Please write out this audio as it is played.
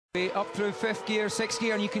Up through fifth gear, sixth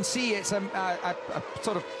gear, and you can see it's a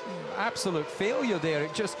sort of absolute failure there.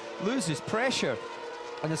 It just loses pressure,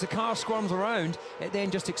 and as the car squirms around, it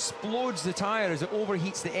then just explodes the tyre as it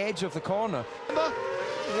overheats the edge of the corner.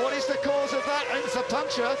 What is the cause of that? It's a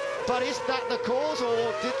puncture, but is that the cause,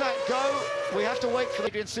 or did that go? We have to wait for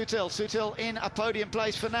Adrian Sutil. Sutil in a podium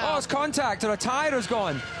place for now. Oh, it's contact, or a tyre has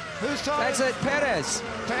gone. Whose tyre? That's it, Perez.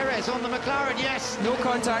 Perez on the McLaren, yes. No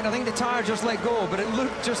contact, I think the tyre just let go, but it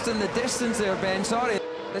looked just in the distance there, Ben, sorry.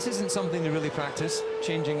 This isn't something to really practice,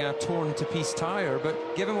 changing a torn-to-piece tyre,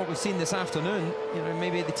 but given what we've seen this afternoon, you know,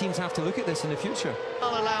 maybe the teams have to look at this in the future.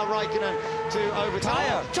 I'll allow Raikkonen to overtake.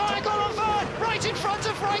 Tyre got on third, right in front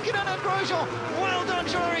of Raikkonen and Grosjean. Well done,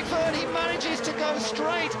 Jean-Eric Vergne. He manages to go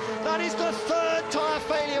straight. That is the third tyre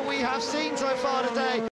failure we have seen so far today.